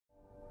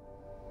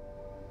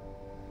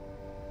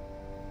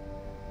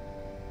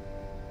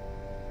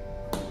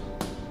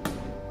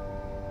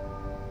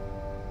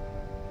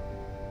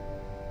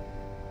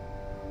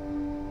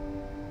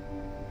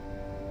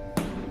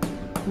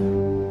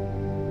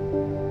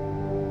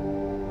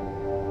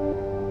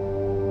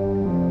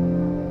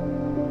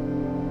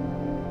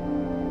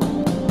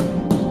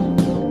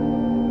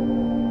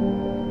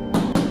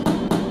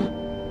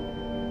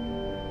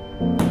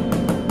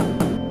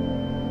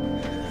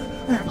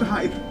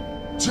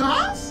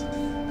Charles?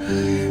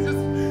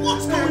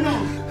 What's going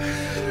on?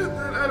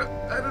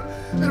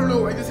 I don't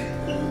know.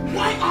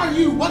 Why are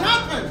you? What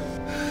happened?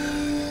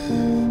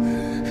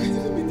 I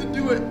didn't mean to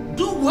do it.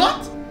 Do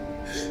what?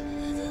 I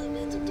didn't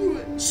mean to do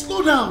it.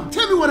 Slow down.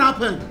 Tell me what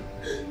happened.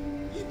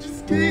 He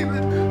just came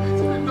and I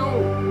didn't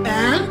know.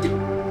 And?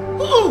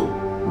 Who?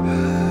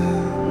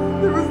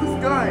 There was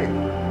this guy.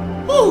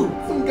 Who?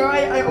 Some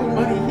guy I owe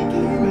money. He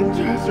came and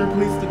trashed our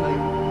place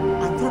tonight.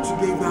 I thought you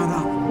gave that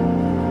up.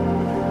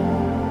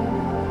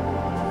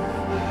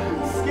 I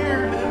was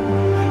scared and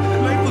the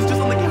knife was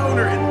just on the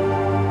counter and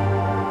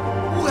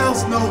Who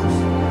else knows?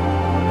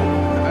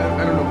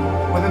 I don't know.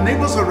 Were the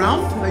neighbors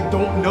around? I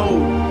don't know.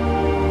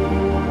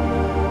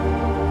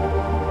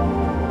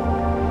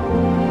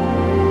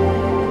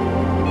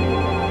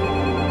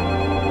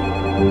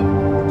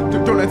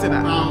 Don't answer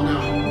that. Calm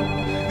down.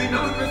 They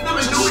know it. That's not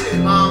I know it.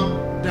 Calm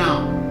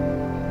down.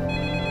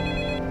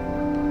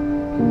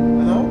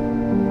 Hello?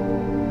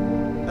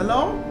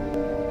 Hello?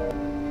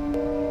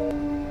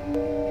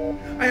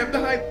 I have to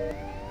hide.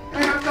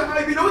 I have to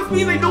hide. They know it's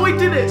me. They know I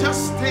did it.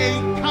 Just stay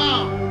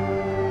calm.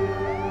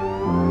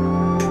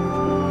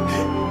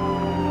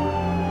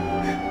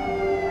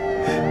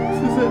 This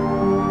is it.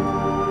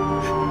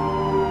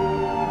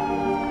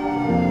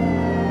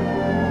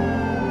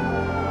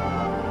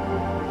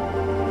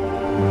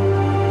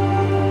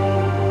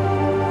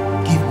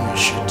 Give me your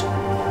shit.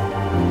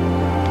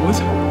 What?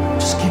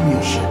 Just give me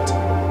your shit.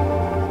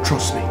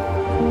 Trust me.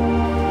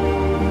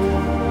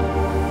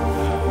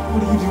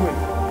 What are you doing?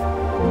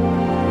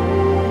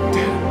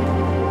 Dad.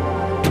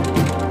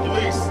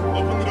 Police,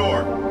 open the door.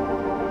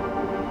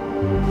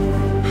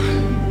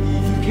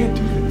 You can't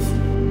do this.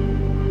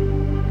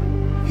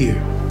 Here,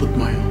 put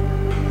my own.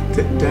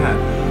 Dad.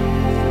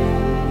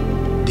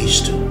 These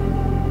two.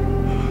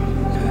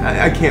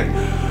 I can't.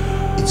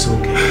 It's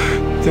okay.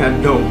 Dad,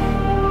 no.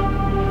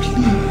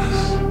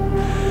 Please.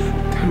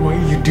 Dad, why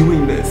are you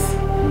doing this?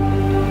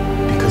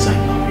 Because I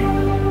love you.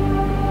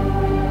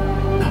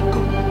 Now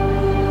go.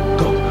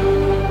 Go.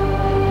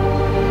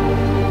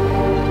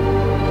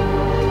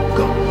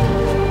 Go.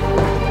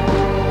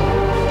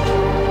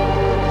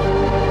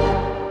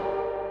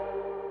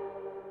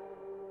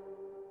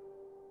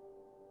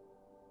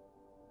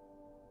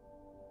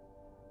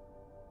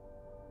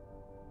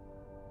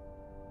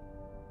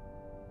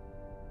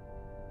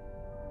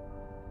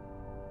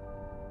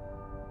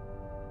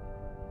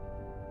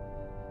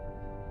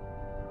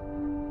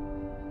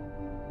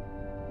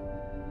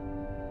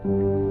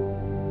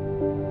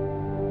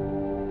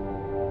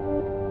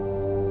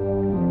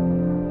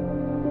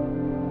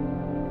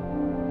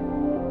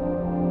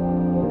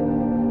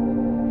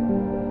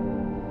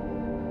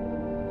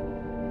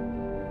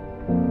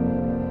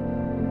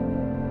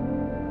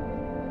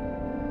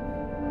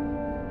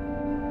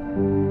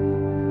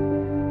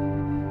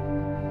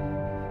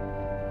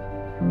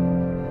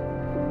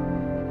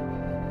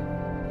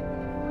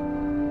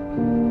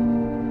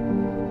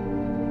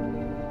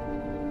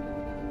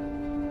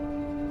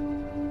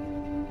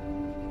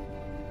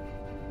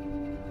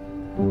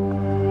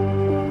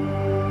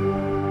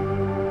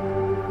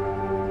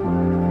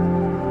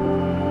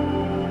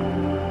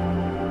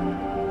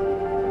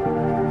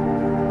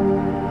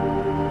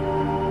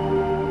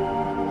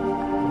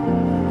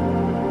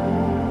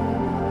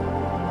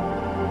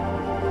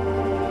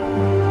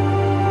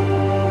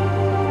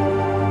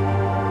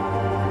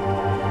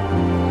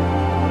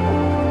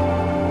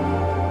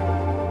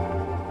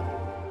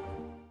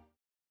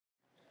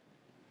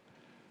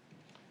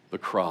 The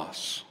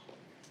cross.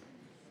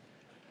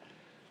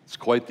 It's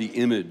quite the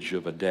image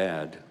of a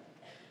dad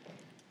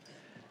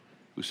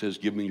who says,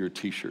 "Give me your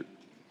t-shirt."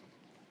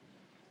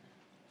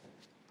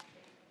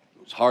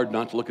 It was hard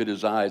not to look at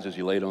his eyes as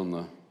he laid on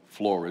the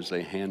floor as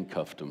they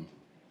handcuffed him.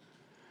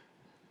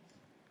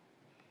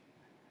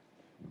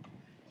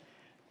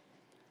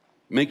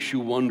 Makes you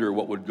wonder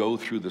what would go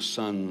through the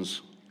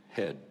son's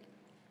head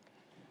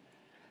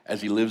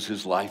as he lives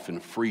his life in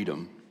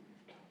freedom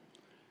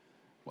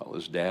while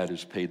his dad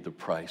has paid the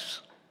price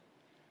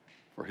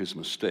for his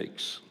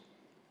mistakes.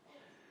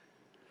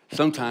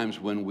 Sometimes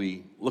when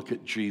we look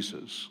at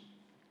Jesus,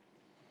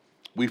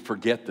 we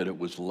forget that it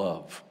was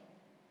love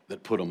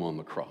that put him on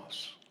the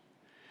cross.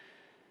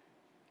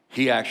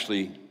 He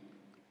actually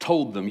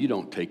told them, "You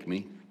don't take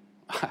me,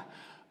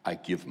 I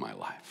give my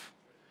life.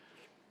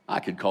 I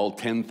could call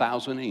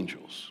 10,000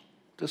 angels,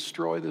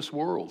 destroy this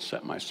world,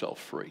 set myself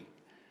free,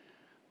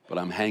 but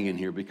I'm hanging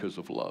here because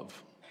of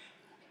love."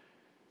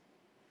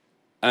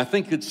 And I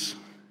think it's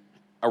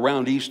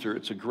around Easter,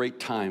 it's a great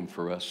time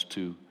for us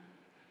to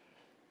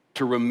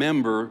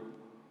remember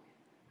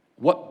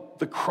what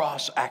the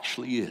cross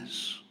actually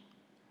is.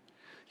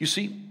 You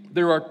see,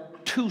 there are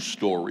two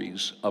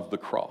stories of the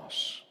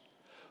cross.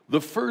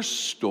 The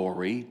first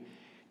story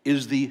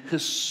is the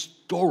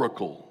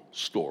historical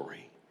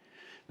story.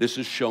 This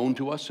is shown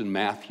to us in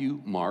Matthew,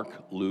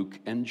 Mark, Luke,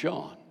 and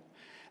John.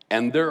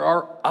 And there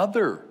are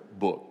other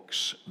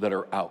books that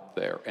are out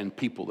there and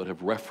people that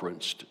have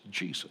referenced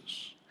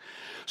Jesus.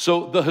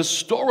 So the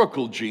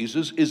historical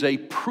Jesus is a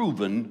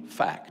proven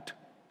fact.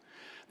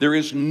 There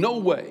is no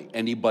way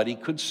anybody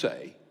could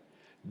say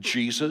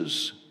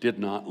Jesus did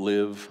not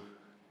live,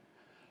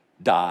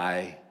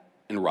 die,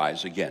 and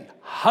rise again.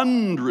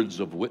 Hundreds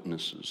of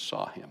witnesses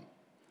saw him.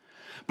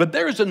 But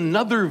there is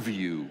another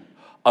view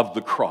of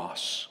the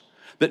cross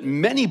that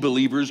many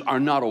believers are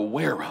not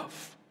aware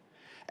of,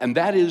 and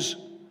that is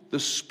the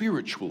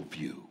spiritual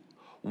view.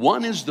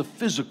 One is the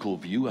physical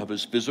view of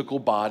his physical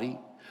body,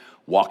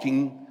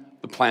 walking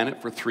the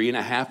planet for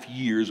 3.5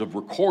 years of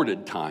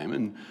recorded time,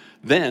 and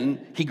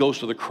then he goes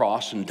to the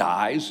cross and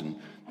dies, and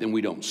then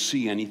we don't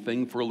see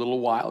anything for a little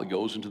while. He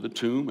goes into the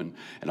tomb,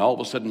 and all of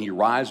a sudden he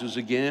rises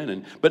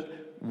again.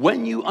 But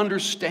when you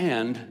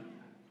understand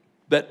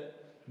that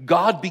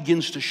God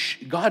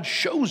God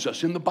shows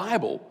us in the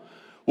Bible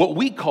what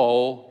we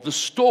call the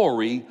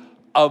story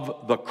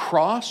of the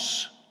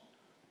cross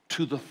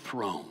to the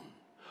throne.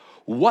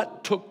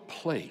 What took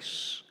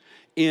place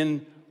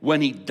in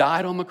when he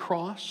died on the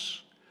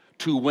cross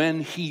to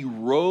when he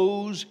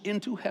rose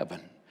into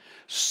heaven,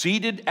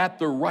 seated at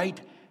the right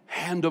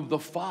hand of the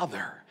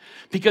Father.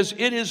 Because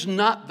it is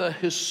not the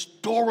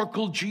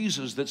historical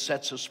Jesus that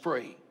sets us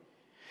free.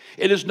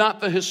 It is not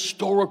the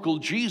historical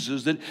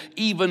Jesus that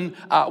even,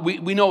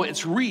 we know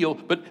it's real,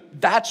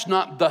 but that's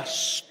not the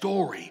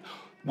story.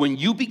 When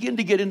you begin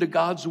to get into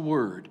God's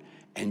Word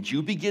and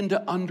you begin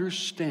to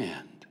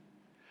understand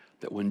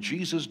that when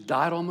Jesus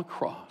died on the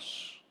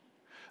cross,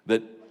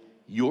 that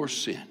your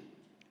sin,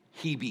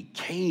 he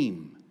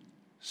became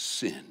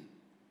sin.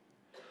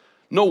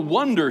 No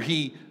wonder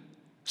he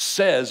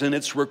says, and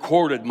it's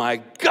recorded,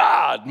 my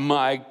God,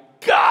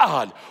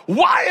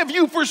 why have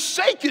you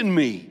forsaken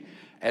me?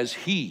 As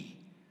he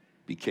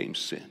became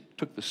sin,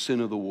 took the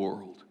sin of the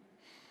world.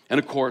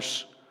 And of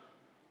course,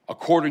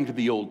 according to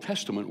the Old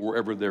Testament,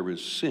 wherever there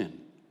is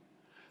sin,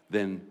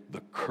 then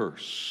the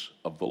curse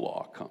of the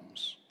law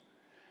comes.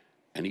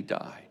 And he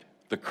died.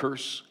 The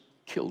curse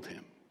killed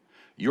him.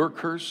 Your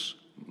curse,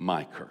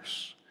 my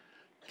curse,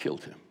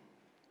 killed him.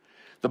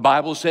 The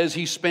Bible says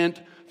he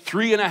spent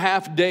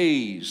 3.5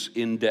 days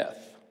in death.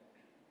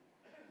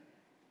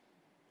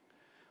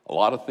 A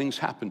lot of things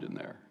happened in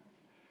there.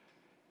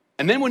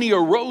 And then when he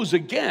arose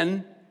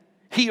again,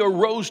 he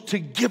arose to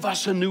give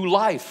us a new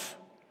life.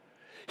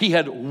 He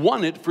had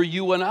won it for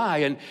you and I,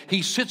 and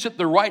he sits at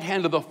the right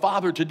hand of the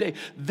Father today.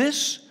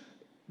 This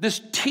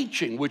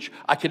teaching, which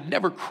I could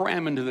never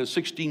cram into the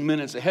 16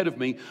 minutes ahead of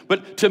me,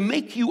 but to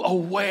make you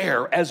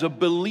aware as a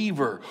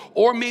believer,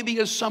 or maybe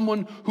as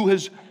someone who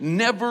has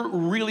never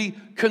really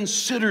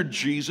considered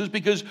Jesus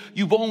because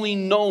you've only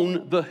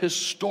known the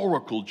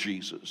historical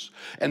Jesus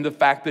and the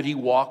fact that he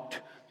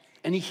walked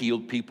and he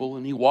healed people,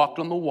 and he walked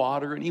on the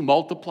water, and he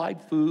multiplied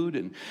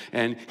food,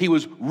 and he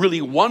was really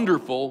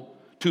wonderful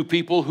to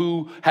people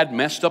who had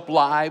messed up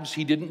lives.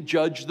 He didn't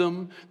judge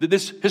them.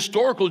 This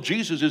historical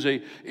Jesus is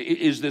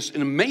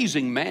an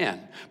amazing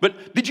man.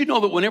 But did you know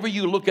that whenever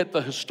you look at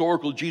the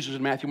historical Jesus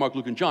in Matthew, Mark,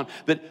 Luke, and John,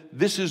 that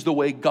this is the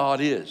way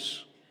God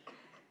is?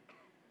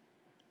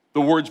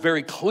 The word's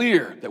very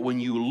clear that when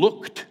you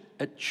looked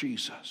at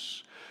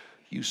Jesus,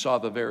 you saw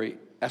the very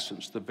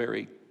essence, the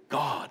very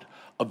God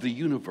of the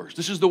universe.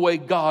 This is the way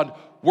God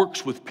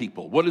works with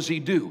people. What does he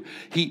do?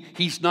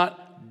 He's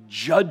not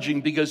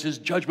judging because his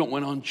judgment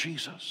went on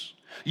Jesus.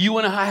 You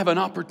and I have an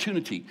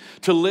opportunity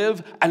to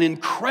live an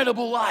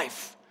incredible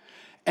life.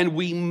 And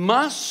we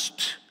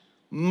must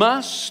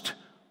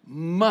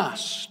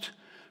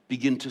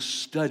begin to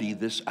study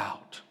this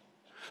out.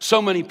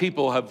 So many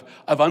people have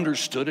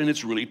understood, and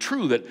it's really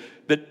true,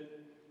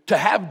 that to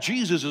have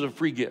Jesus is a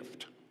free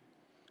gift.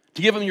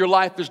 To give him your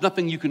life, there's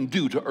nothing you can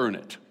do to earn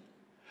it.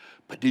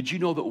 But did you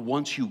know that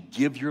once you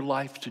give your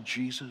life to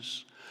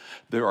Jesus,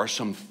 there are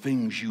some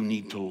things you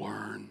need to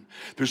learn.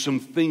 There's some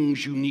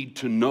things you need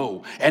to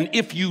know. And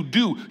if you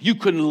do, you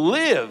can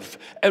live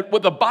at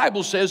what the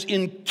Bible says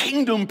in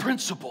kingdom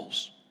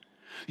principles.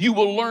 You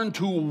will learn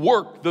to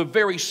work the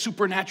very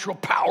supernatural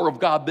power of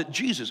God that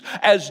Jesus,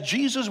 as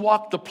Jesus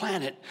walked the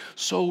planet,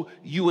 so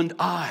you and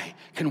I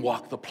can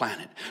walk the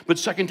planet. But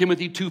 2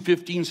 Timothy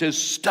 2:15 says,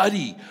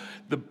 study.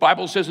 The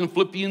Bible says in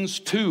Philippians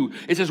 2,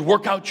 it says,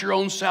 work out your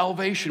own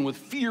salvation with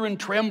fear and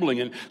trembling.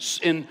 And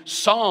in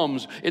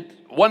Psalms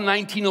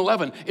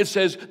 119:11, it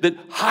says that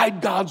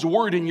hide God's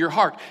word in your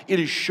heart. It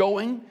is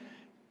showing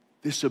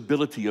this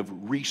ability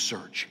of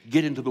research.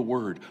 Get into the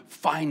word.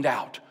 Find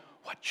out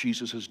what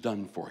Jesus has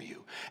done for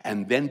you.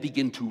 And then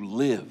begin to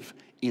live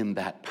in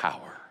that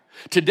power.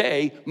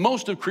 Today,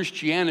 most of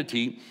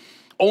Christianity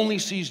only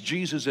sees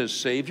Jesus as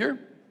Savior.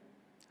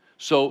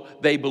 So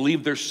they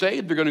believe they're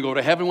saved, they're going to go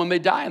to heaven when they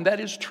die, and that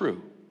is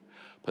true.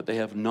 But they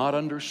have not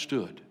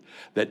understood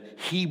that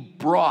he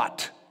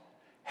brought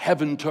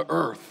heaven to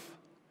earth,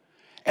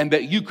 and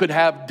that you could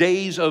have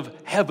days of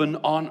heaven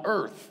on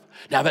earth.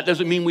 Now, that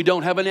doesn't mean we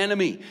don't have an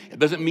enemy. It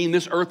doesn't mean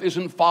this earth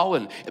isn't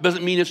fallen. It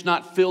doesn't mean it's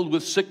not filled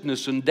with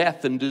sickness and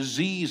death and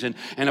disease and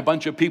a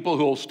bunch of people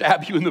who will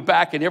stab you in the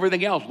back and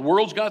everything else. The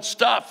world's got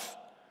stuff.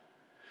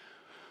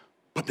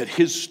 But that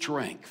his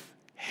strength,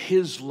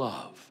 his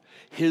love,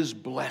 his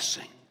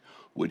blessing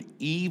would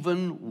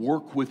even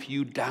work with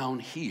you down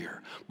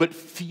here. But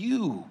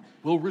few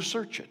will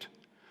research it.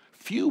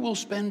 Few will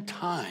spend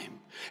time.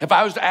 If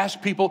I was to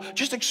ask people,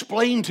 just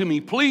explain to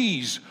me,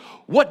 please,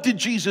 what did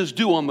Jesus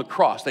do on the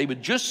cross? They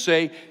would just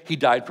say, he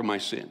died for my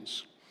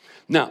sins.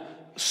 Now,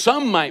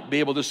 some might be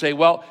able to say,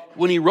 well,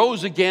 when he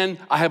rose again,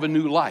 I have a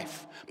new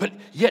life. But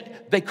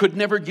yet they could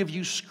never give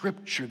you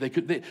scripture.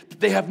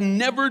 They have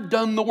never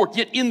done the work.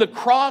 Yet in the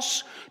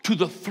cross to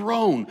the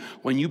throne,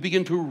 when you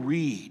begin to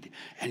read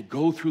and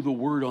go through the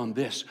word on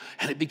this,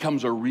 and it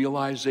becomes a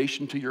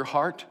realization to your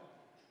heart,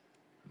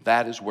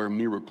 that is where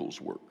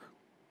miracles work.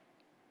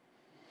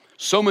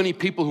 So many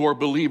people who are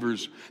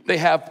believers, they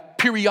have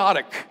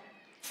periodic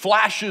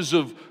flashes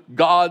of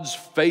God's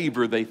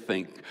favor, they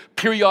think.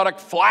 Periodic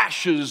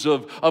flashes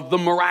of the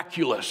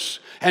miraculous.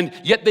 And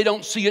yet they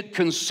don't see it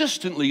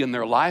consistently in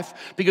their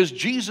life because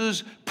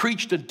Jesus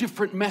preached a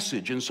different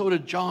message, and so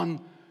did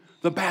John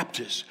the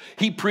Baptist.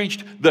 He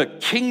preached, the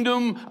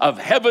kingdom of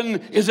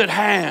heaven is at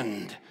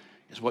hand,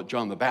 is what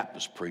John the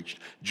Baptist preached.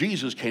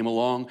 Jesus came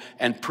along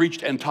and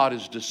preached and taught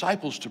his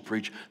disciples to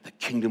preach, the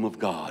kingdom of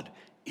God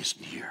is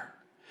near.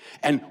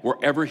 And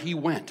wherever he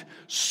went,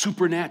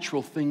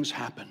 supernatural things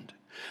happened.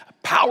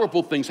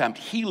 Powerful things happened,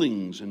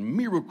 healings and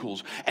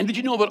miracles. And did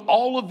you know that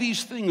all of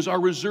these things are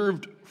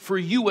reserved for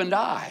you and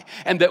I?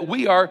 And that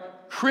we are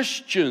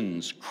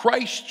Christians,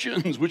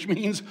 Christians, which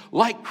means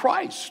like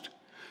Christ.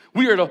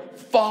 We are to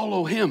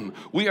follow him.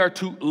 We are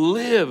to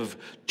live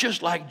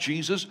just like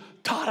Jesus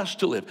taught us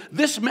to live.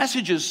 This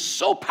message is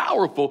so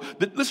powerful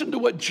that listen to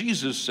what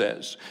Jesus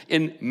says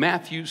in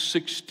Matthew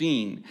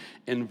 16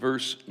 and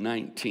verse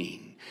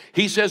 19.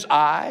 He says,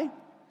 I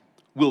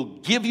will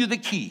give you the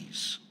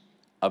keys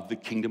of the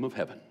kingdom of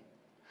heaven.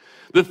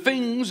 The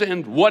things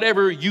and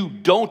whatever you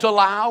don't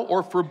allow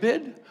or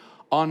forbid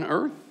on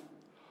earth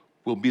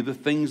will be the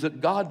things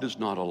that God does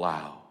not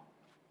allow,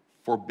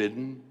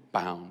 forbidden,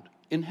 bound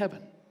in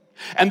heaven.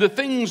 And the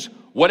things,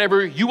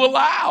 whatever you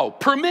allow,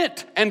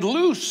 permit, and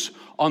loose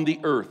on the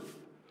earth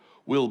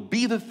will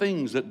be the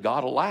things that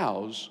God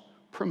allows,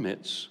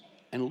 permits,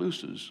 and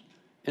looses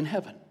in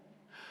heaven.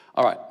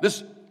 All right,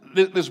 this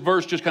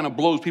verse just kind of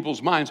blows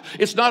people's minds.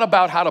 It's not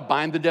about how to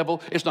bind the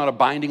devil. It's not a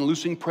binding,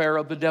 loosing prayer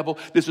of the devil.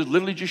 This is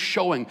literally just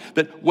showing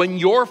that when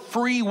your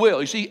free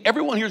will, you see,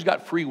 everyone here's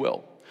got free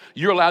will.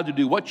 You're allowed to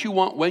do what you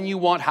want, when you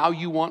want, how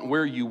you want,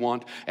 where you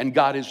want, and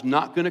God is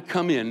not going to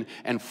come in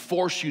and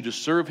force you to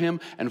serve him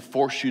and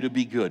force you to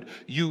be good.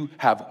 You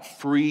have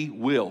free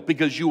will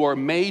because you are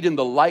made in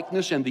the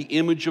likeness and the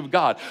image of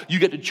God. You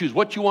get to choose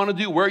what you want to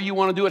do, where you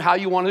want to do it, how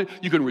you want to do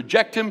it. You can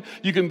reject him.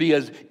 You can be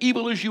as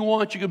evil as you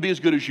want. You can be as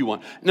good as you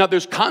want. Now,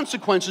 there's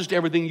consequences to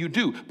everything you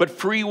do, but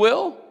free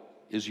will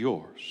is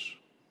yours.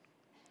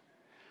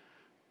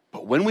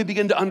 But when we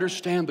begin to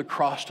understand the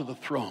cross to the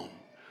throne,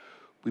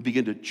 we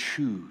begin to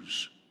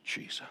choose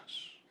Jesus.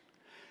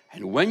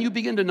 And when you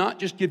begin to not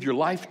just give your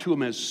life to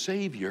him as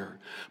Savior,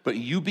 but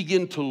you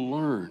begin to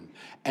learn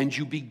and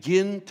you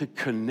begin to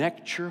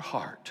connect your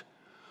heart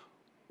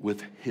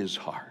with his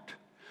heart.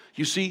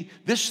 You see,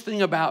 this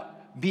thing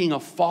about being a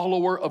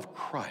follower of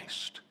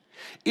Christ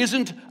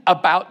isn't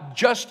about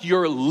just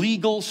your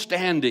legal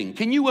standing.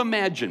 Can you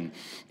imagine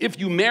if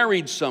you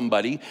married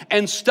somebody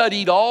and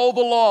studied all the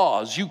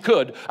laws you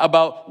could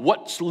about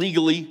what's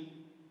legally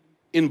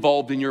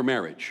involved in your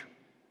marriage?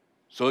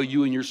 So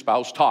you and your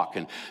spouse talk,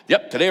 and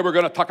yep, today we're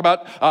going to talk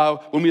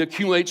about when we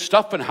accumulate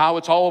stuff and how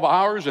it's all of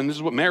ours, and this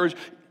is what marriage.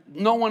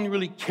 No one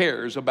really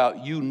cares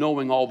about you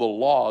knowing all the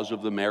laws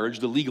of the marriage,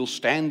 the legal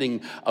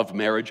standing of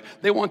marriage.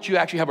 They want you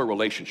to actually have a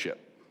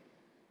relationship.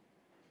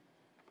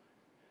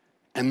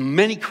 And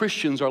many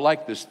Christians are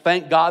like this.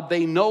 Thank God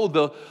they know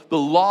the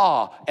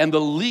law and the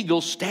legal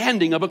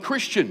standing of a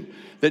Christian,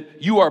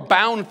 that you are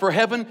bound for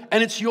heaven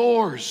and it's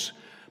yours.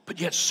 But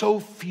yet so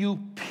few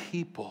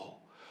people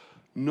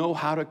know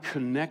how to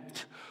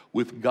connect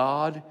with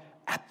God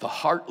at the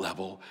heart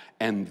level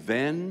and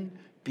then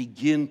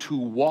begin to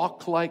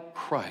walk like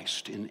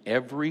Christ in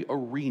every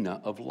arena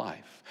of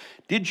life.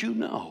 Did you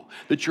know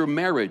that your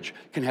marriage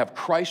can have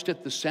Christ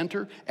at the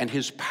center and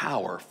his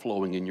power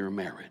flowing in your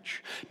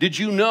marriage? Did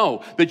you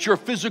know that your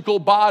physical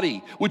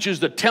body, which is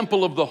the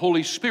temple of the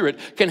Holy Spirit,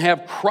 can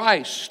have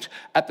Christ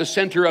at the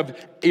center of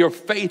your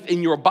faith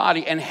in your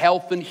body, and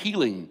health and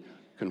healing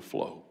can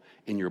flow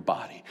in your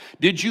body?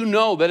 Did you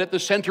know that at the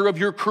center of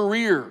your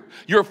career,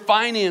 your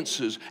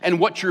finances, and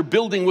what you're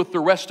building with the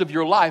rest of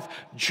your life,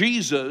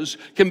 Jesus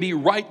can be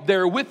right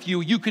there with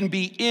you. You can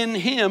be in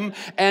him,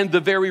 and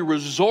the very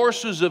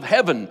resources of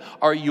heaven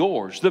are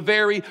yours. The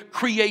very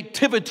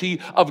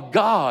creativity of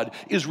God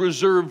is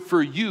reserved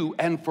for you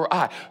and for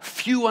I.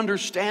 Few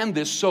understand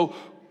this, so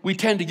we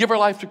tend to give our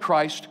life to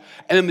Christ,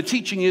 and then the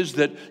teaching is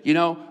that,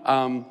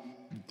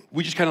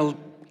 we just kind of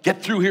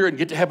get through here and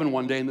get to heaven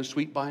one day in the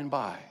sweet by and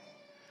by.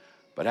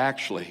 But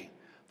actually,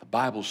 the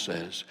Bible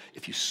says,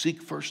 if you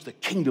seek first the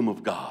kingdom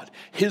of God,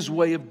 his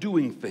way of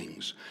doing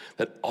things,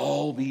 that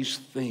all these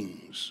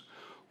things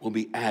will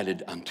be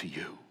added unto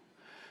you.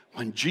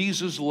 When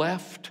Jesus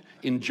left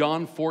in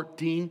John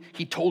 14,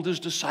 he told his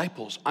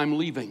disciples, I'm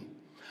leaving,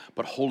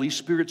 but Holy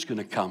Spirit's going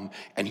to come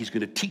and he's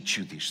going to teach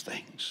you these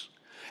things.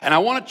 And I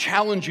want to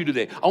challenge you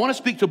today. I want to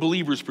speak to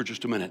believers for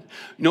just a minute.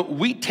 You know,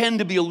 we tend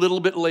to be a little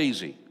bit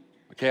lazy.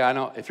 Okay, I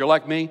know if you're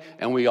like me,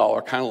 and we all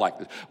are kind of like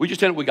this.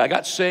 I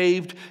got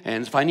saved,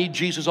 and if I need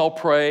Jesus, I'll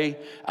pray.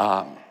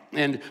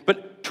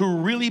 But to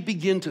really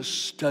begin to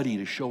study,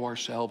 to show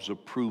ourselves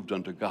approved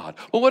unto God.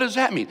 Well, what does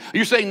that mean?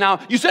 You're saying now,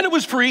 you said it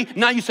was free,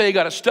 now you say you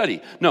got to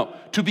study. No,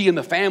 to be in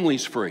the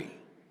family's free.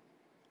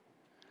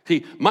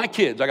 See, my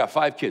kids, I got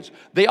 5 kids,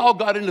 they all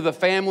got into the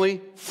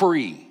family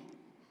free.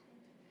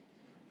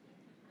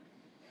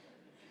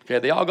 Okay,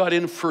 they all got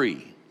in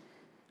free.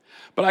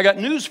 But I got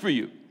news for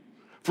you.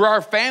 For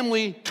our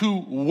family to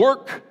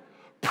work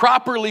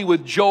properly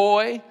with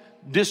joy,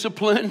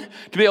 discipline,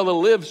 to be able to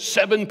live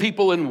 7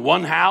 people in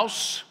one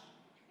house,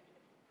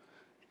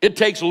 it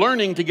takes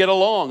learning to get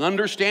along,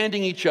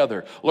 understanding each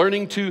other,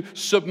 learning to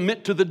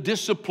submit to the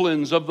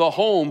disciplines of the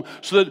home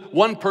so that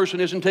one person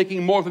isn't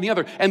taking more than the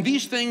other. And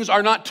these things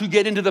are not to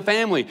get into the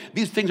family.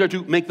 These things are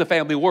to make the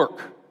family work.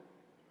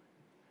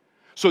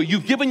 So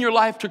you've given your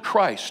life to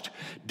Christ.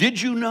 Did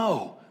you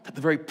know that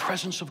the very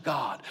presence of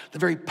God, the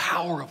very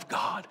power of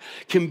God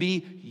can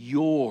be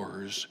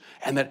yours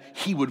and that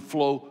he would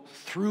flow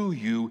through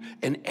you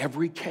in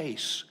every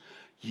case?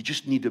 You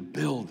just need to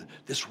build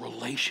this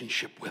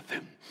relationship with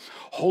him.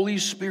 Holy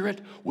Spirit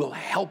will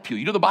help you.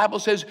 You know, the Bible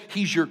says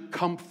he's your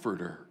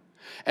comforter.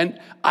 And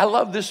I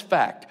love this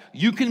fact.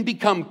 You can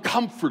become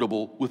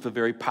comfortable with the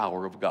very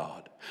power of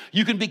God.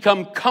 You can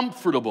become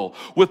comfortable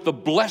with the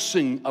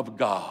blessing of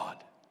God.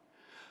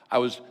 I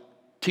was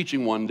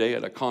teaching one day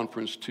at a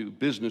conference to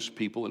business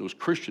people, and it was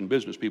Christian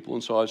business people,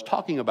 and so I was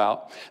talking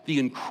about the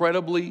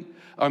incredible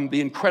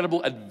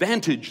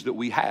advantage that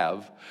we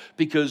have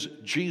because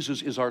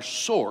Jesus is our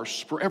source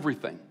for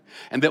everything.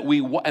 And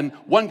and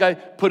one guy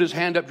put his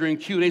hand up during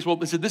Q&A and said, well,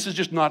 this is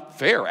just not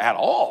fair at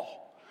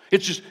all.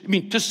 It's just,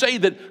 to say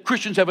that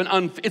Christians have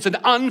it's an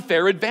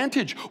unfair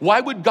advantage. Why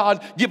would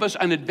God give us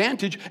an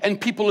advantage and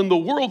people in the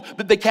world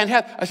that they can't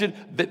have? I said,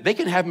 they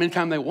can have them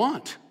anytime they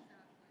want.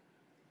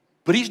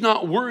 But he's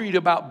not worried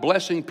about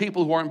blessing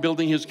people who aren't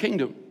building his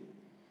kingdom.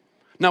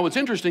 Now, what's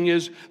interesting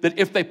is that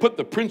if they put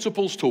the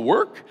principles to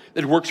work,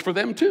 it works for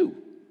them too.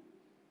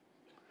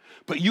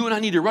 But you and I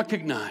need to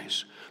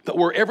recognize that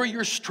wherever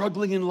you're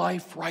struggling in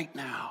life right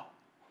now,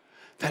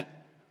 that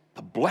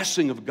the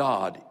blessing of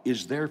God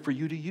is there for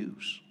you to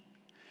use.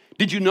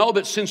 Did you know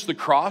that since the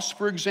cross,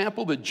 for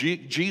example, that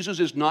Jesus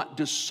is not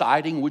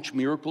deciding which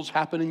miracles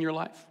happen in your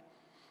life?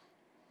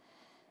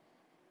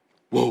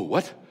 Whoa,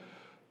 what?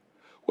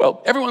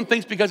 Well, everyone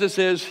thinks because it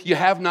says you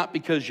have not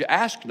because you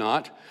ask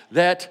not,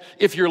 that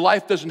if your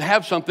life doesn't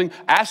have something,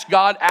 ask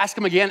God, ask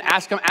him again,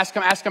 ask him,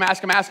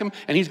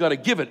 and he's got to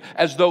give it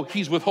as though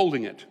he's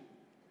withholding it.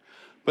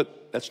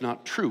 But that's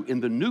not true. In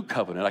the new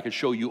covenant, I could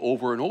show you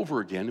over and over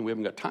again, and we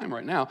haven't got time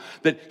right now,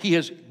 that he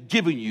has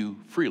given you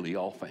freely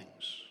all things.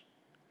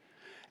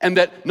 And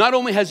that not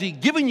only has he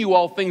given you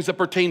all things that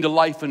pertain to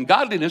life and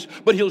godliness,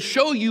 but he'll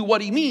show you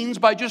what he means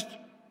by just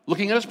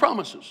looking at his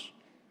promises.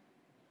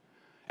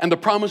 And the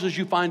promises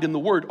you find in the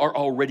Word are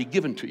already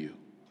given to you.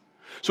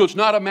 So it's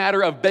not a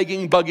matter of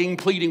begging, bugging,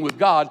 pleading with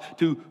God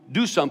to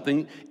do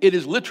something. It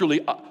is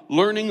literally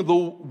learning the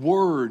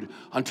Word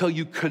until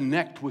you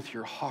connect with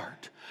your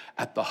heart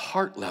at the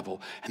heart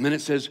level. And then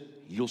it says,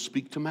 you'll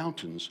speak to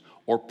mountains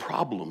or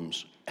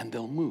problems and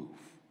they'll move.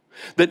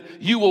 That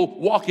you will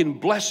walk in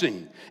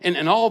blessing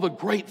and all the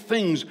great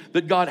things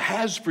that God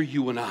has for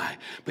you and I.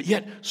 But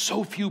yet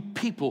so few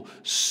people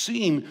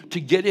seem to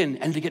get in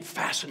and to get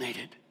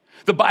fascinated.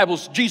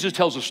 Jesus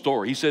tells a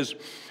story. He says,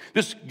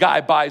 this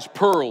guy buys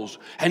pearls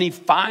and he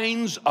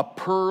finds a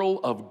pearl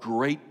of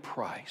great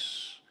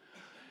price.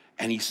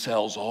 And he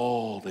sells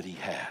all that he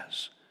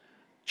has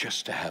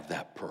just to have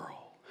that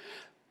pearl.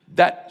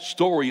 That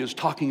story is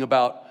talking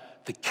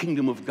about the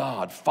kingdom of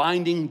God,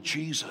 finding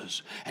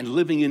Jesus and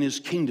living in his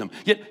kingdom.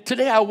 Yet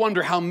today I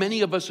wonder how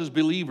many of us as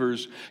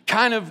believers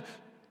kind of,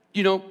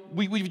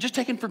 we've just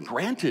taken for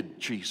granted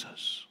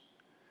Jesus.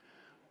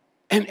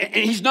 And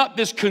he's not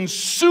this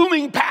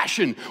consuming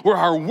passion where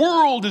our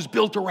world is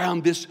built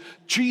around this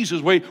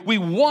Jesus. We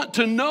want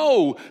to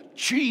know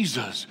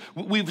Jesus.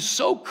 We've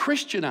so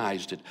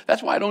Christianized it.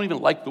 That's why I don't even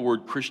like the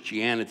word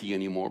Christianity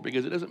anymore,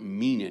 because it doesn't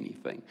mean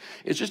anything.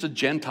 It's just a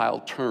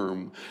Gentile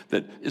term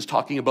that is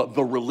talking about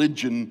the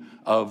religion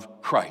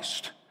of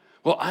Christ.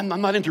 Well, I'm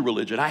not into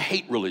religion. I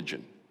hate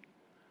religion.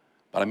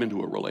 But I'm into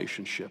a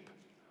relationship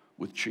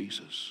with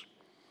Jesus.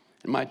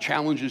 And my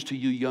challenge is to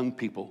you young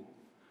people,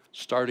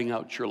 starting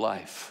out your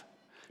life,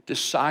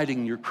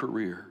 deciding your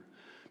career,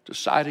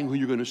 deciding who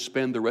you're going to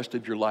spend the rest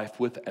of your life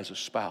with as a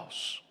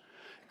spouse,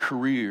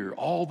 career,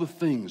 all the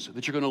things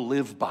that you're going to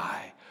live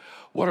by.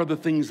 What are the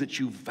things that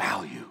you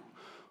value?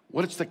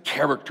 What is the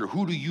character?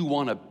 Who do you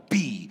want to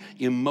be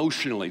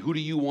emotionally? Who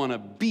do you want to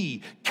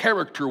be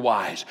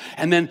character-wise?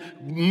 And then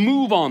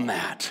move on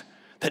that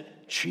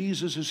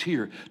Jesus is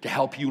here to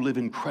help you live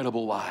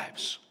incredible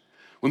lives.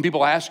 When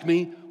people ask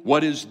me,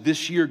 what is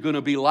this year going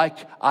to be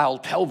like? I'll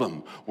tell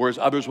them. Whereas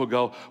others will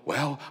go,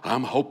 well,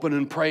 I'm hoping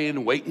and praying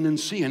and waiting and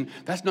seeing.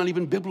 That's not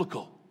even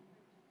biblical.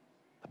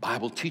 The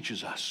Bible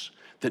teaches us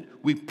that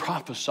we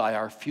prophesy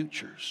our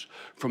futures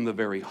from the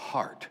very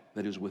heart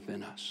that is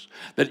within us.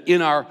 That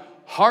in our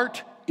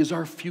heart is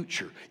our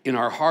future. In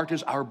our heart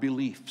is our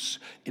beliefs.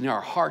 In our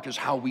heart is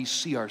how we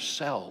see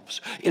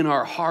ourselves. In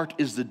our heart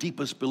is the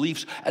deepest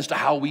beliefs as to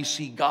how we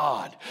see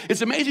God.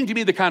 It's amazing to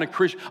me the kind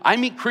of I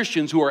meet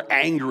Christians who are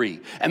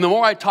angry. And the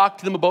more I talk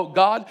to them about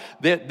God,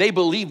 they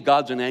believe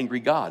God's an angry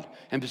God.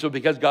 And so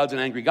because God's an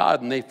angry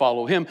God and they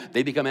follow him,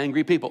 they become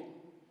angry people.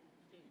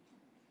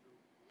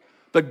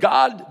 The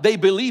God they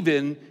believe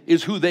in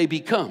is who they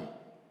become.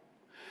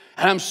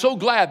 And I'm so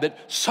glad that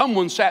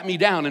someone sat me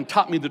down and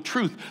taught me the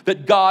truth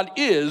that God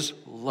is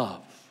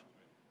love.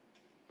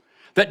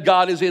 That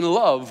God is in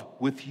love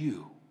with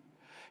you.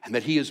 And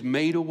that he has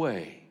made a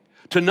way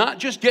to not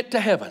just get to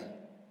heaven,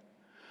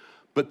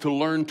 but to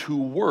learn to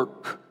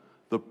work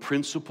the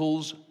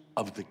principles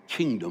of the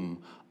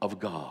kingdom of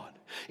God.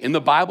 In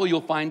the Bible,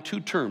 you'll find two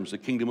terms, the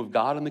kingdom of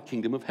God and the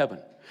kingdom of heaven.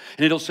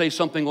 And it'll say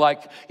something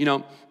like,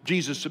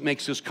 Jesus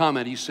makes this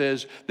comment. He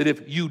says that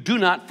if you do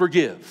not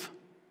forgive,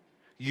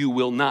 you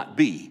will not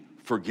be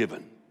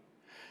forgiven.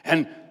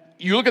 And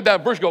you look at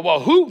that verse and go,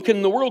 well, who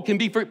in the world can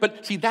be forgiven?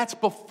 But see, that's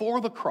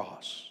before the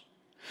cross.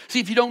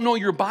 See, if you don't know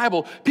your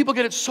Bible, people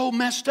get it so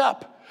messed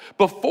up.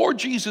 Before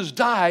Jesus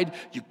died,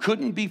 you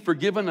couldn't be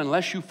forgiven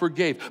unless you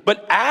forgave.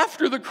 But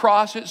after the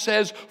cross, it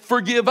says,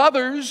 forgive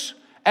others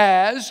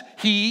as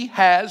he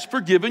has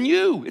forgiven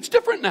you. It's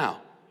different now.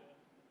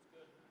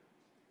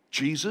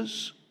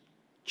 Jesus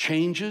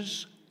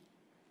changes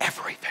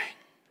everything.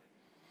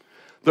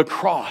 The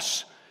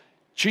cross,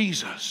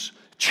 Jesus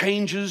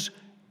changes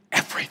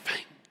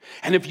everything.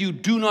 And if you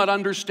do not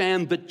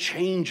understand the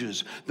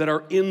changes that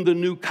are in the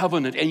new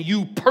covenant, and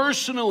you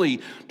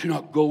personally do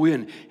not go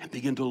in and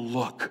begin to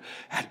look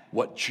at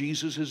what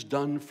Jesus has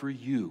done for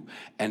you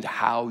and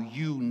how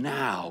you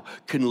now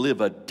can live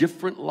a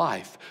different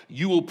life,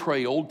 you will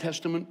pray Old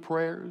Testament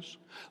prayers,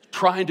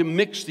 trying to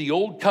mix the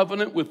old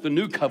covenant with the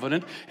new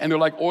covenant, and they're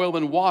like oil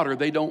and water,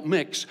 they don't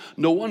mix.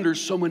 No wonder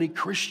so many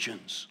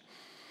Christians.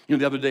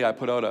 The other day I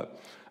put out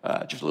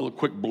just a little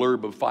quick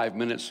blurb of 5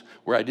 minutes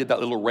where I did that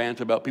little rant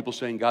about people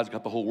saying God's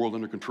got the whole world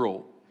under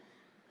control.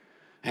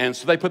 And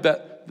so they put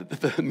that,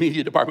 the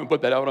media department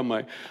put that out on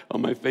my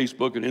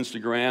Facebook and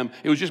Instagram.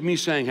 It was just me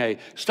saying, hey,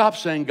 stop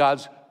saying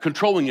God's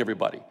controlling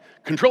everybody,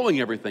 controlling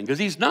everything, because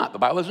he's not. The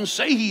Bible doesn't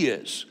say he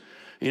is.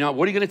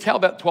 What are you going to tell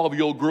that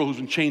 12-year-old girl who's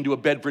been chained to a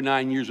bed for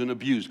 9 years and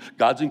abused?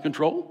 God's in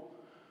control?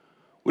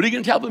 What are you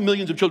going to tell the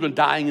millions of children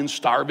dying and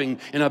starving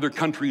in other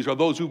countries, or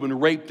those who've been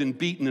raped and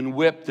beaten and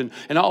whipped and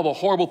all the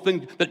horrible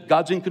things, that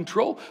God's in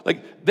control?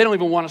 Like, they don't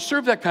even want to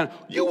serve that kind of.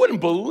 You wouldn't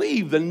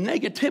believe the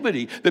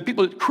negativity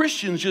that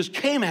Christians just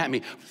came at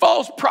me.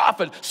 False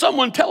prophet.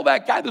 Someone tell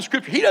that guy the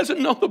scripture. He doesn't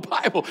know the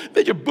Bible.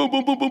 They just boom,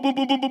 boom, boom, boom, boom,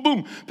 boom, boom, boom,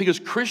 boom. Because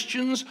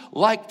Christians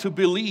like to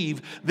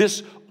believe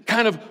this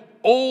kind of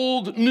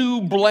old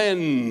new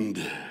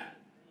blend.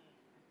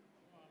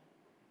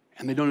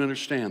 And they don't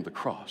understand the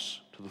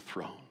cross to the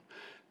throne.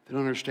 They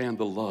don't understand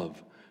the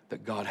love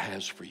that God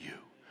has for you.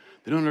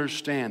 They don't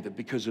understand that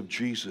because of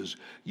Jesus,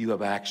 you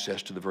have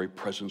access to the very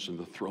presence in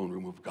the throne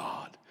room of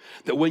God.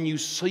 That when you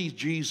see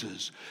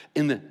Jesus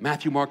in the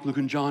Matthew, Mark, Luke,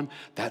 and John,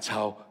 that's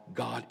how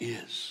God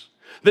is.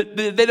 That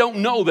they don't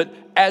know that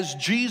as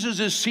Jesus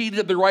is seated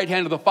at the right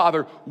hand of the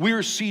Father,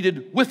 we're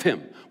seated with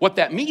him. What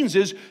that means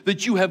is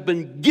that you have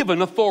been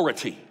given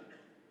authority.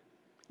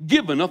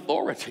 Given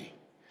authority.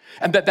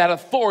 And that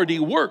authority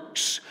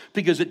works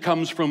because it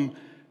comes from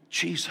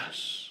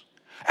Jesus.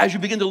 As you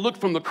begin to look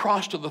from the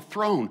cross to the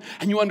throne,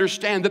 and you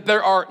understand that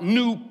there are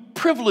new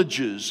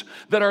privileges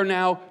that are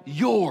now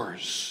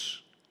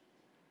yours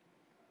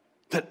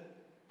that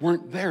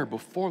weren't there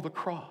before the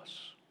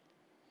cross.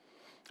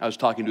 I was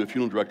talking to a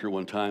funeral director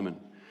one time, and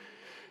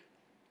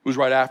it was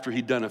right after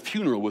he'd done a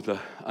funeral with a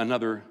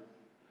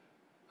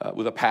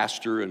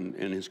pastor and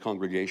his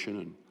congregation.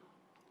 And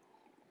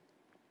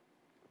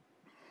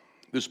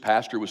this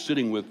pastor was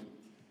sitting with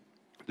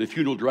the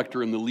funeral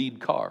director in the lead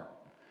car.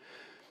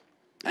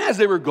 As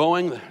they were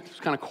going, it's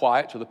kind of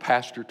quiet, so the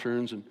pastor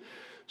turns and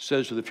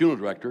says to the funeral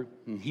director,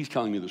 and he's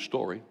telling me the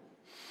story.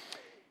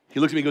 He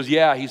looks at me and goes,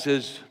 yeah, he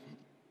says,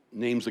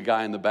 names the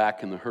guy in the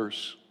back in the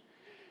hearse.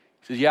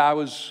 He says, yeah,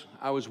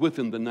 I was with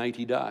him the night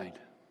he died.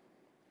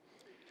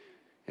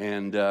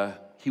 And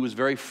he was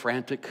very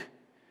frantic,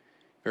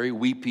 very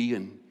weepy,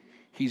 and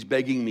he's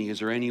begging me, is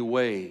there any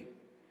way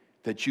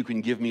that you can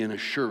give me an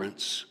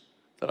assurance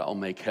that I'll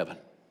make heaven?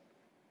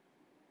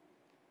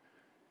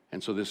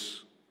 And so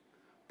this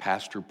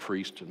pastor,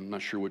 priest, I'm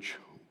not sure what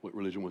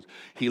religion was,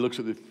 he looks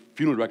at the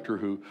funeral director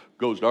who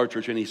goes to our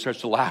church, and he starts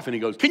to laugh, and he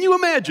goes, can you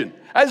imagine?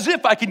 As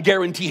if I can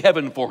guarantee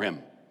heaven for him.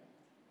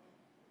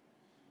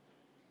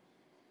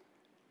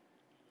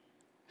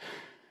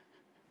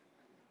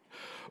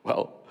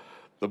 Well,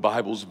 the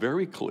Bible's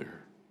very clear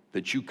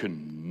that you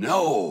can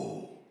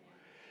know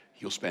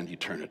you'll spend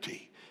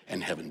eternity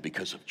and heaven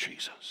because of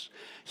Jesus.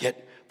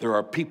 Yet there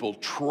are people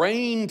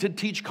trained to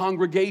teach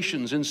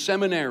congregations in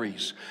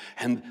seminaries,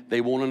 and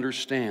they won't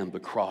understand the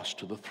cross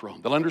to the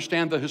throne. They'll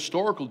understand the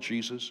historical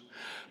Jesus,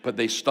 but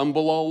they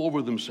stumble all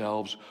over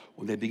themselves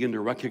when they begin to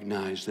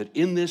recognize that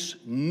in this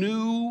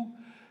new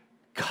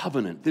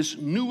covenant, this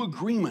new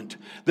agreement,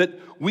 that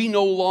we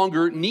no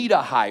longer need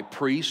a high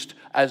priest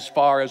as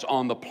far as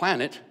on the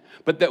planet,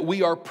 but that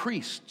we are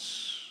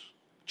priests.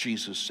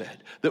 Jesus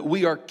said, that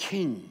we are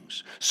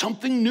kings.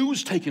 Something new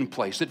has taken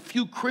place that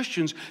few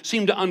Christians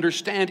seem to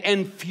understand,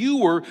 and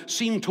fewer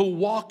seem to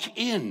walk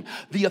in.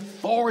 The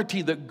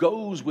authority that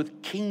goes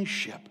with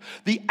kingship,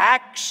 the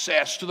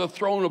access to the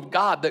throne of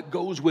God that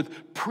goes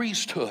with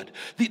priesthood.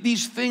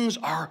 These things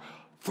are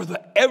for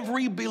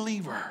every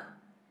believer.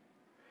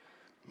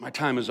 My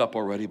time is up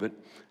already, but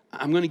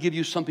I'm going to give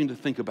you something to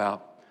think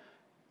about.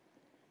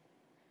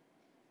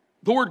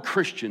 The word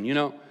Christian, you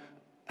know,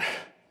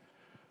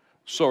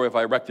 sorry if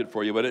I wrecked it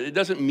for you, but it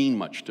doesn't mean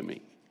much to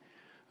me.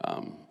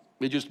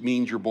 It just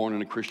means you're born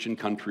in a Christian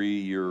country,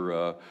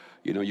 you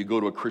go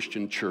to a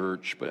Christian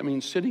church. But I mean,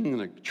 sitting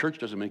in a church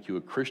doesn't make you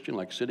a Christian,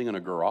 like sitting in a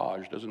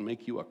garage doesn't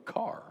make you a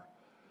car.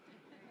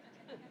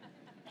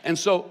 And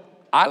so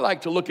I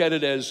like to look at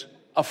it as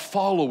a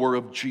follower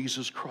of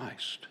Jesus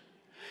Christ.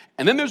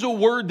 And then there's a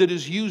word that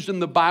is used in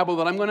the Bible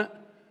that I'm going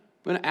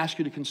to ask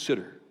you to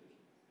consider.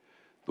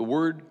 The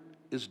word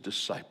is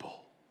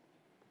disciple.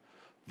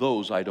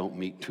 Those I don't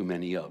meet too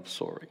many of,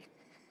 sorry.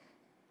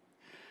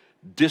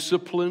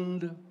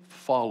 Disciplined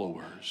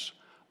followers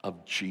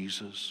of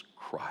Jesus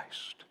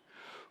Christ,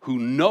 who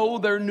know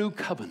their new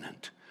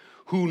covenant,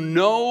 who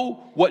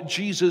know what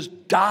Jesus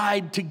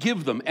died to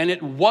give them. And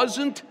it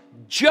wasn't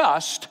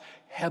just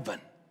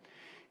heaven.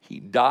 He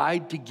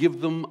died to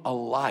give them a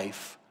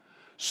life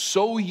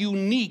so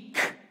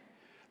unique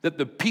that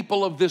the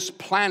people of this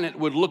planet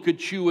would look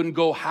at you and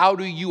go, how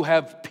do you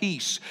have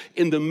peace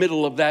in the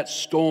middle of that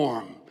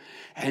storm?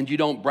 And you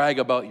don't brag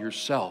about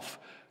yourself.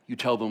 You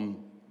tell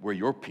them where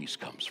your peace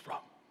comes from.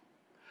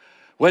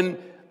 When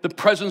the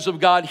presence of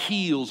God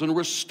heals and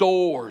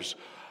restores,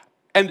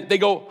 and they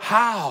go,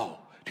 how?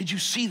 Did you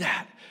see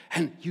that?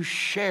 And you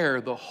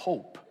share the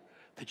hope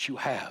that you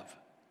have,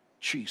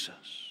 Jesus.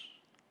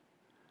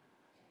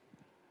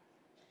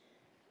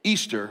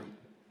 Easter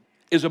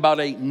is about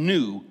a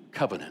new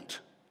covenant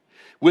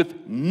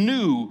with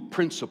new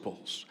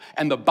principles.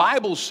 And the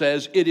Bible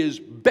says it is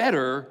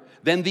better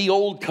than the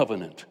old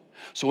covenant.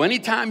 So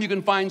anytime you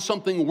can find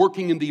something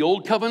working in the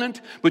old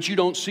covenant, but you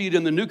don't see it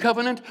in the new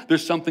covenant,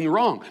 there's something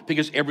wrong,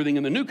 because everything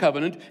in the new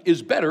covenant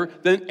is better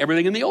than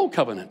everything in the old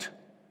covenant.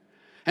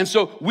 And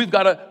so we've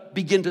got to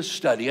begin to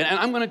study, and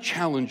I'm going to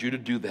challenge you to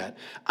do that.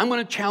 I'm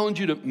going to challenge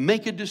you to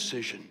make a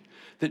decision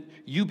that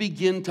you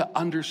begin to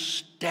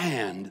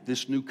understand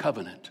this new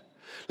covenant.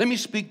 Let me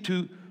speak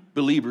to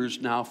believers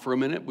now for a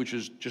minute, which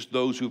is just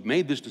those who've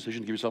made this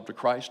decision to give yourself to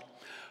Christ.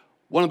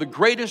 One of the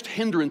greatest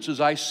hindrances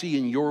I see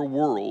in your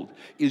world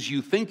is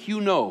you think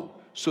you know,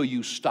 so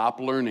you stop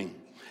learning.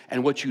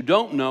 And what you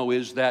don't know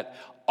is that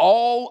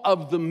all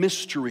of the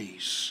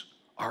mysteries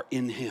are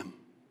in Him.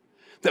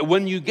 That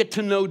when you get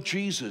to know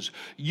Jesus,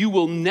 you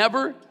will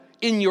never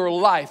in your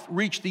life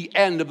reach the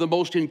end of the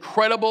most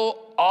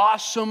incredible,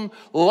 awesome,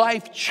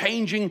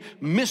 life-changing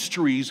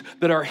mysteries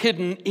that are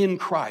hidden in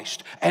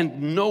Christ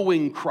and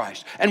knowing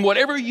Christ. And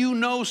whatever you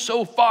know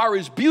so far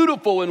is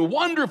beautiful and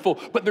wonderful,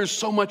 but there's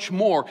so much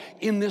more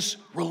in this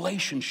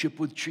relationship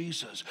with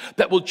Jesus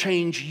that will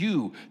change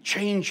you,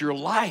 change your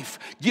life,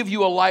 give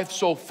you a life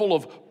so full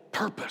of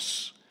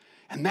purpose.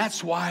 And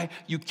that's why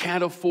you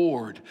can't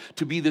afford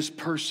to be this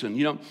person.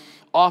 You know,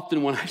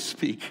 often when I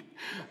speak,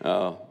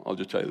 I'll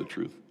just tell you the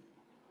truth.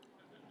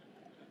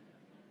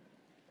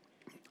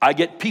 I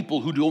get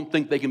people who don't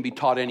think they can be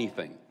taught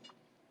anything.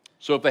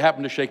 So if they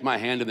happen to shake my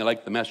hand and they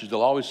like the message,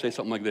 they'll always say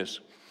something like this: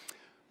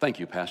 "Thank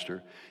you,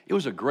 Pastor. It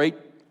was a great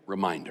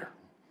reminder."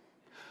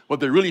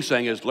 What they're really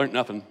saying is, learned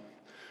nothing,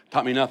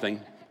 taught me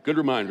nothing, good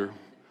reminder.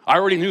 I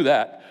already knew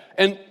that.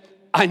 And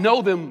I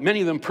know them,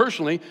 many of them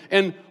personally,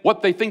 and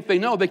what they think they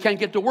know, they can't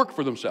get to work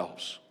for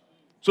themselves.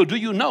 So do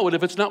you know it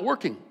if it's not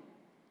working?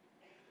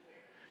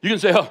 You can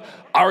say, "Oh,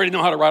 I already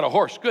know how to ride a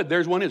horse." Good,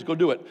 there's one is, go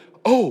do it.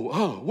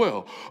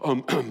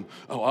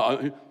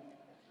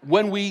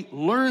 When we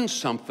learn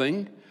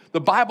something, the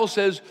Bible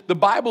says, the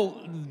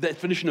Bible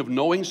definition of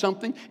knowing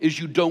something is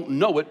you don't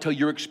know it till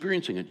you're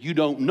experiencing it. You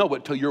don't know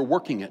it till you're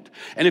working it.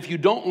 And if you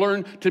don't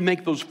learn to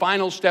make those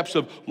final steps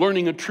of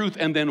learning a truth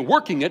and then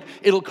working it,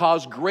 it'll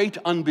cause great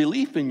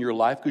unbelief in your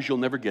life because you'll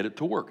never get it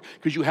to work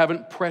because you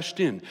haven't pressed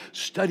in.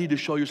 Study to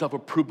show yourself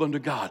approved unto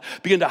God.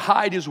 Begin to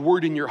hide His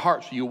word in your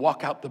heart so you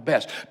walk out the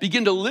best.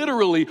 Begin to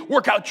literally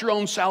work out your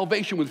own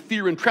salvation with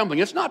fear and trembling.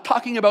 It's not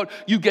talking about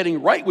you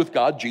getting right with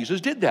God.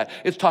 Jesus did that.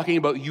 It's talking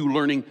about you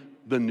learning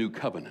the new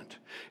covenant.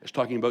 It's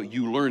talking about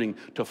you learning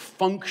to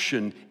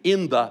function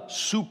in the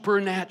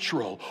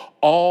supernatural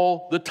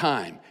all the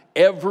time,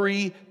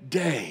 every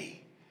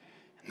day.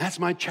 And that's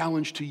my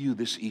challenge to you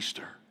this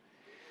Easter,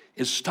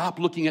 is stop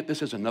looking at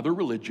this as another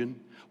religion.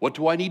 What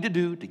do I need to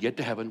do to get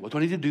to heaven? What do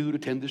I need to do to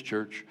attend this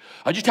church?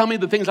 Just tell me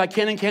the things I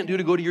can and can't do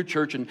to go to your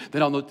church, and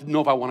then I'll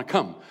know if I want to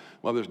come.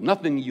 Well, there's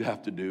nothing you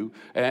have to do.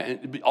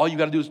 And all you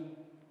got to do is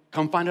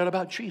come find out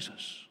about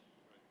Jesus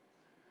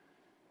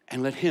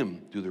and let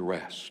him do the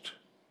rest.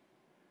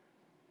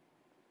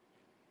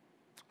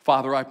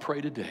 Father, I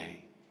pray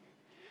today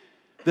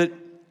that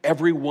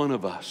every one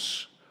of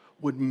us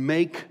would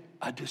make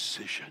a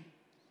decision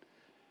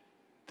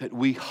that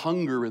we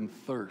hunger and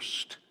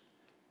thirst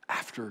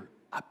after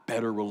a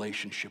better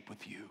relationship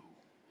with you.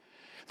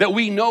 That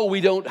we know we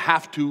don't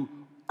have to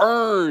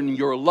earn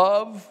your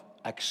love,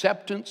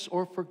 acceptance,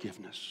 or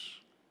forgiveness.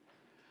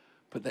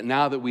 But that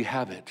now that we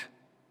have it,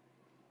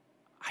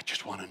 I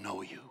just want to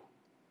know you.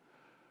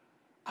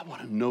 I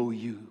want to know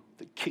you,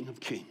 the King of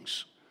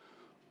Kings,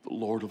 the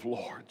Lord of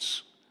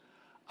Lords.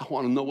 I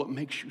want to know what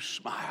makes you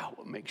smile,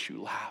 what makes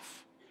you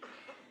laugh.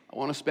 I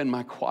want to spend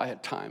my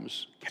quiet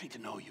times getting to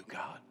know you,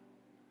 God.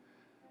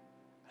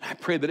 And I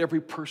pray that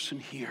every person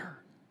here,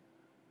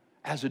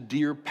 as a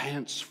deer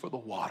pants for the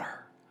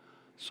water,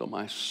 so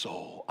my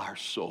soul, our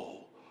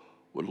soul,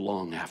 would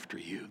long after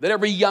you. That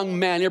every young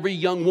man, every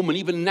young woman,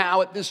 even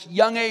now at this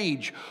young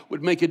age,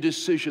 would make a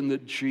decision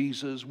that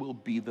Jesus will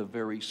be the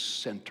very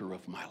center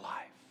of my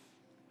life.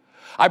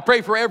 I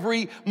pray for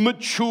every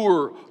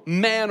mature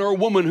man or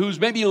woman who's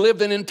maybe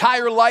lived an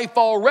entire life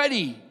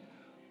already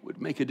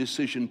would make a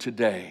decision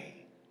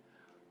today.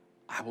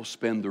 I will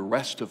spend the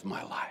rest of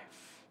my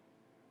life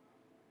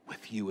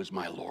with you as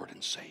my Lord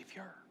and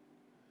Savior.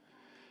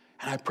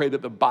 And I pray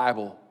that the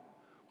Bible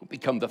will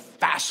become the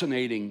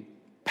fascinating,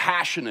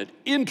 passionate,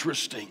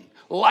 interesting,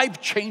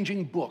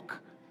 life-changing book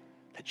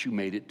that you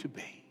made it to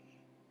be.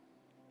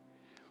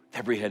 With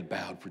every head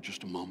bowed for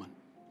just a moment,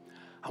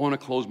 I want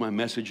to close my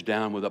message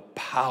down with a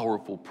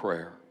powerful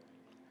prayer.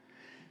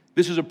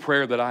 This is a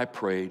prayer that I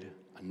prayed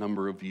a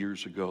number of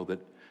years ago that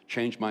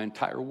changed my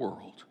entire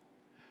world,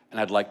 and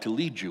I'd like to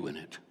lead you in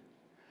it.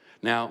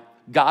 Now,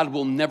 God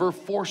will never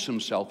force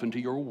himself into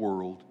your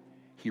world.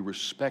 He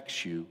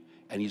respects you,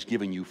 and he's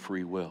given you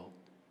free will.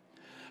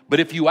 But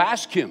if you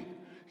ask him,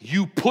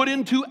 you put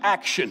into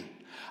action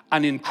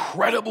an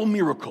incredible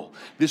miracle.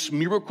 This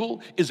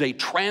miracle is a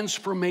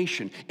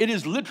transformation. It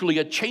is literally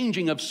a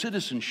changing of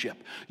citizenship.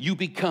 You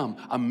become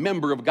a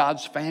member of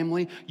God's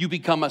family. You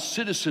become a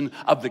citizen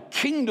of the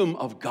kingdom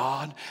of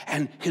God,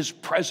 and his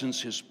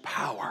presence, his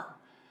power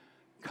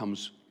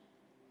comes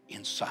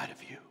inside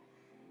of you.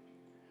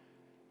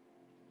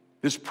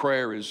 This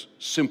prayer is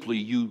simply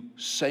you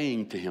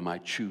saying to him, I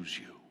choose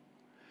you.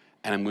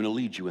 And I'm going to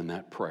lead you in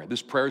that prayer.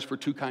 This prayer is for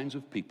two kinds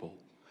of people.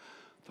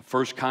 The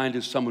first kind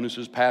is someone who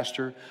says,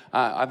 Pastor,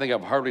 I think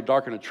I've hardly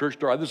darkened a church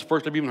door. This is the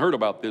first I've even heard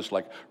about this.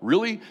 Like,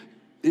 really?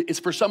 It's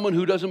for someone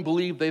who doesn't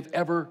believe they've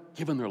ever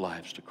given their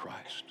lives to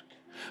Christ.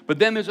 But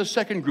then there's a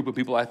second group of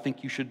people I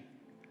think you should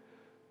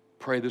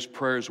pray this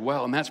prayer as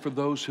well. And that's for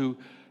those who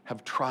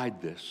have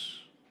tried this.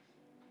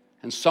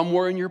 And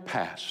somewhere in your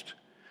past,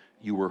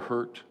 you were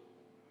hurt,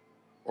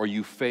 or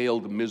you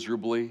failed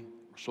miserably,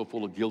 or so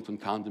full of guilt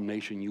and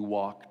condemnation you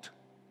walked.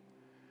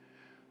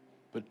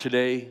 But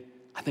today,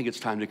 I think it's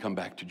time to come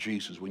back to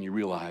Jesus when you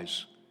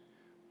realize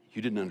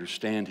you didn't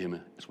understand him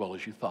as well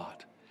as you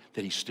thought,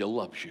 that he still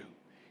loves you.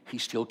 He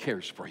still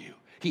cares for you.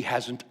 He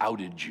hasn't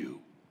outed you.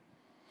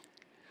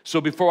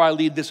 So before I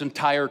lead this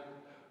entire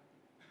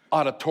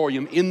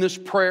auditorium in this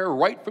prayer,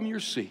 right from your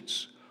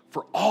seats,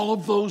 for all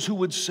of those who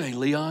would say,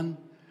 Leon,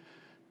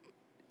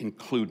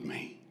 include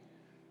me.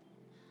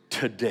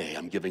 Today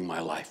I'm giving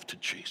my life to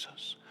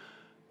Jesus.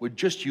 Would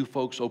just you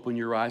folks open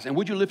your eyes, and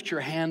would you lift your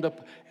hand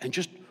up and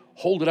just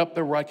hold it up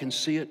there where I can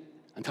see it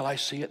until I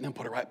see it, and then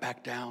put it right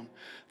back down.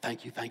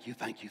 Thank you, thank you,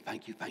 thank you,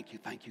 thank you, thank you,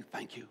 thank you,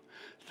 thank you,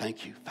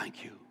 thank you,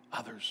 thank you.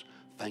 Others,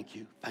 thank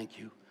you, thank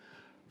you,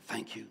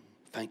 thank you,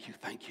 thank you,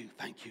 thank you,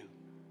 thank you.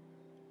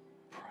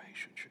 Praise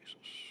you, Jesus.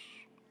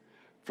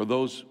 For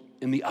those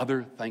in the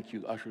other, thank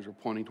you. Ushers are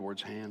pointing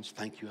towards hands.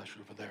 Thank you,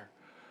 ushers over there.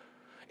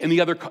 In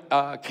the other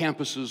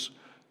campuses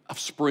of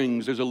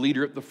Springs, there's a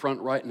leader at the front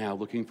right now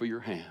looking for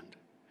your hand.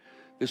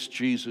 This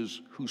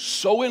Jesus, who's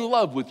so in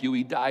love with you,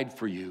 he died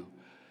for you,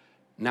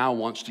 now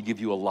wants to give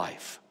you a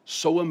life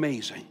so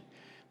amazing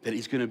that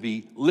he's going to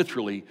be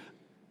literally,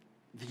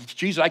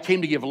 Jesus, I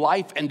came to give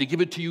life and to give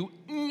it to you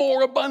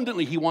more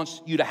abundantly. He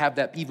wants you to have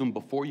that even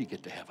before you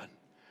get to heaven.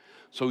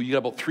 So you got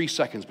about 3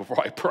 seconds before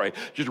I pray.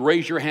 Just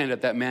raise your hand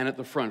at that man at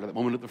the front, or that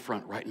woman at the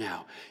front right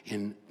now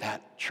in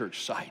that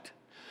church site.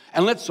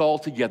 And let's all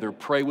together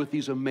pray with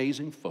these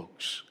amazing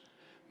folks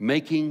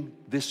making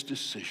this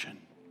decision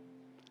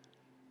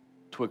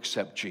to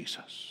accept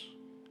Jesus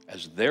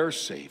as their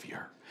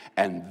Savior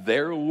and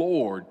their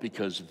Lord,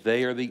 because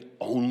they are the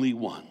only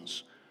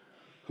ones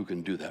who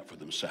can do that for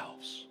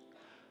themselves.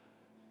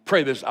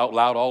 Pray this out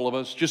loud, all of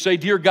us. Just say,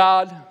 Dear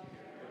God,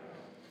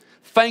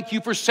 thank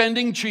you for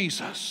sending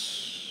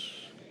Jesus,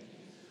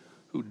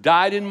 who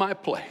died in my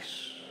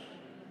place.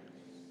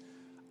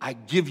 I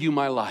give you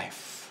my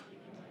life.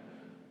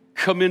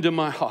 Come into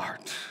my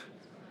heart.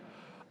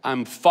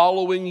 I'm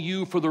following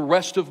you for the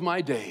rest of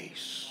my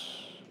days.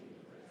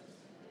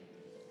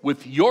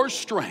 With your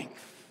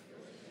strength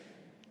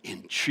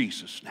in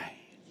Jesus' name.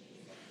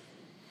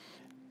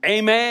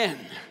 Amen.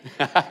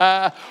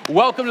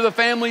 Welcome to the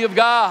family of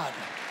God.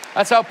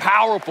 That's how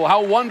powerful,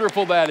 how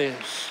wonderful that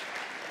is.